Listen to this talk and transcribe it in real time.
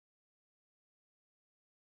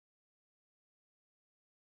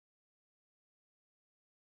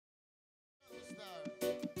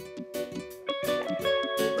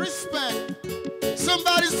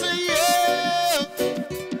Somebody say yeah.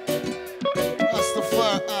 That's the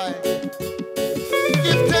far eye.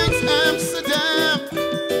 Give thanks Amsterdam.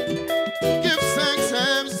 Give thanks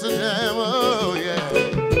Amsterdam. Oh yeah.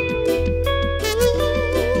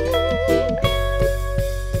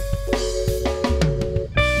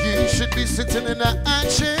 You should be sitting in a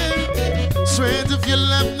chair. Strength of your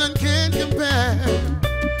love none can compare.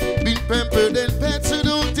 Been pampered and petted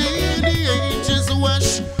all day, and the angels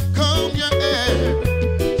wash comb your hair.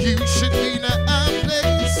 You should be in a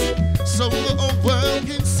place so the whole world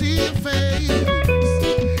can see your face.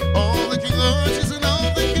 All the king arches and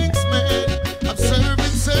all the king's men, I'm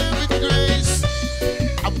serving grace.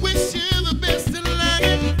 I wish you the best in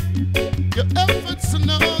life. Your efforts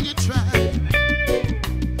and all you try.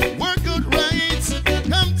 Work out right,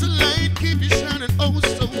 come to light, keep you shining oh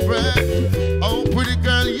so bright. Oh pretty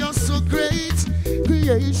girl, you're so great.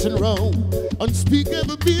 Creation wrong,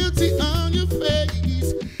 unspeakable beauty on your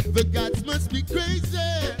face. The gods must be crazy,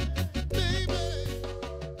 baby.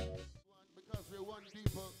 Because we're one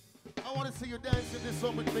people. I want to see you dancing this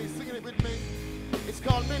song with me, singing it with me. It's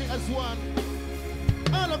called Many as One.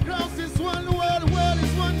 All across this one world, the world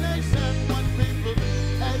is one nation, one people,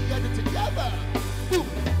 and get it together. Ooh.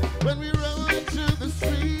 When we roll through the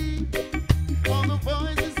street, all the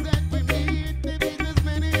voices that we meet, they meet as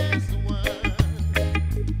many as one.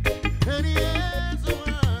 Many as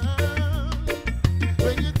one.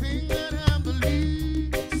 When you think that I'm the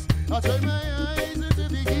least, I'll turn my eyes into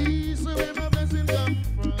the east, so where my blessing come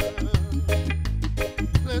from.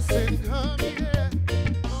 Blessing come, yeah.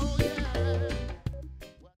 Oh yeah.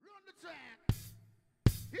 Run the track.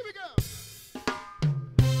 Here we go.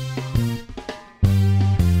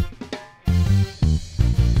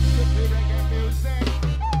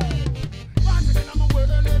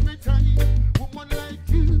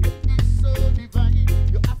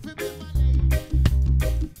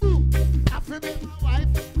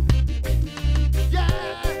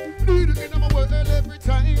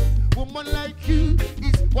 Woman like you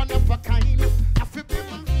is one of a kind. I feel be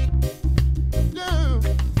my girl.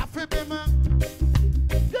 I feel be my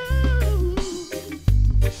girl.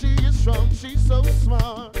 She is strong, she's so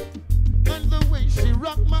smart, and the way she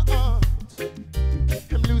rock my heart,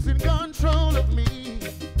 I'm losing control of me.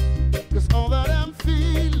 'Cause all that I'm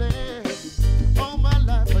feeling, all my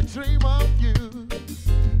life I dream of you.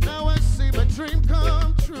 Now I see my dream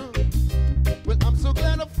come true. Well, I'm so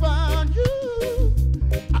glad I found you.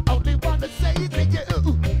 Say to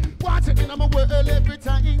you, watching in my world every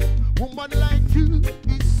time. Woman like you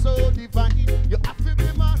is so divine. You have to be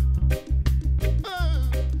my,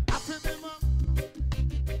 have to be my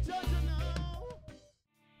judge now.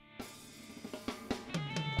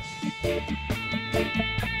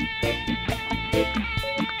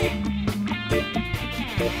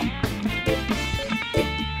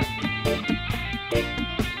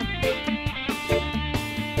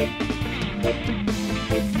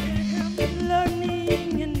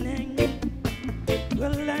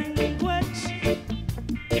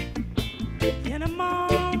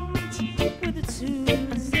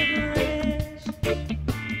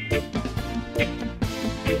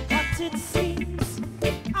 It seems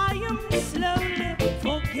I am slowly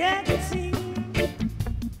forgetting.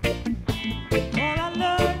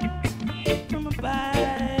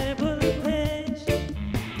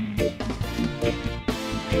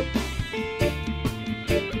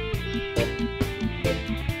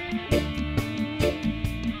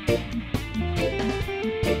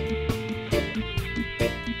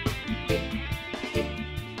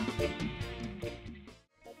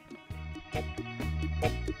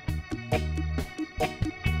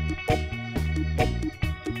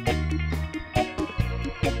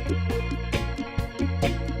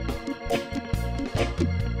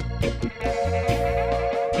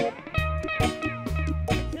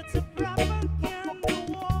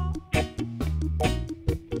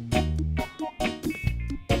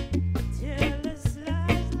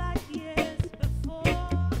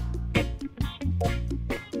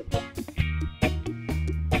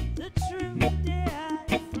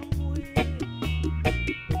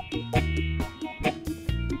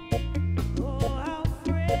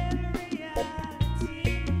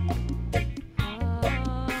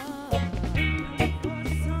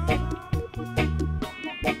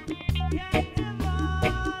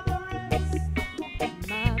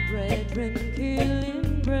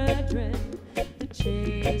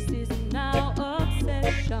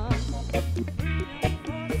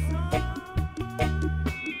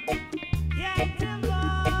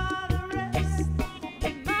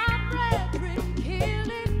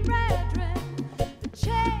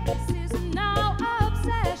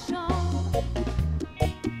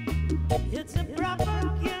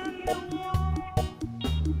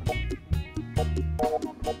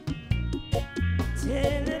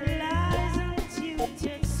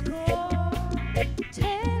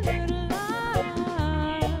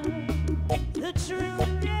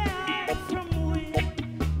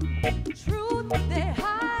 truth they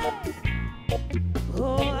hide.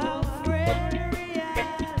 Oh, how frail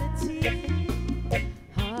reality.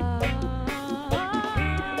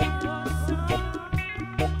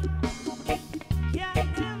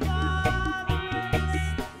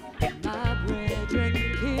 My brethren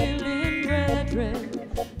killing brethren.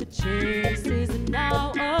 The chase is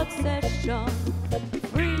now obsession.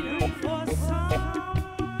 Freedom for some.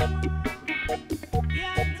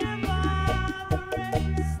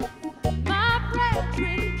 My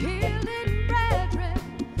brethren killing brethren.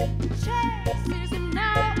 The chase is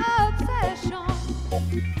now obsession.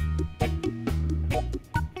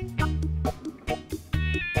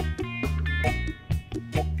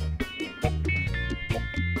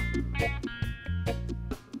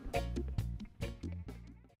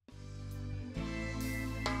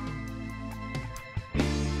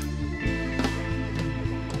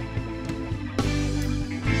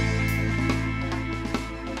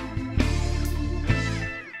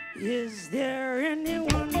 Is there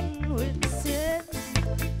anyone with sense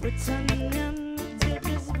pretending to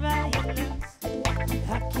this violence?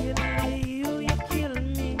 I kill you, you kill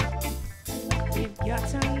me. We've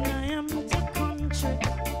got an empty country,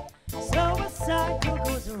 so a cycle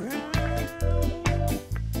goes around.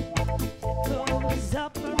 It goes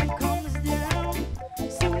up and it comes down.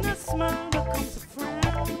 Soon a smile becomes a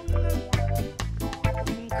frown.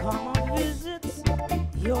 Come and visit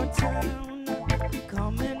your town.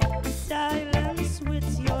 Come in silence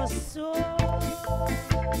with your soul.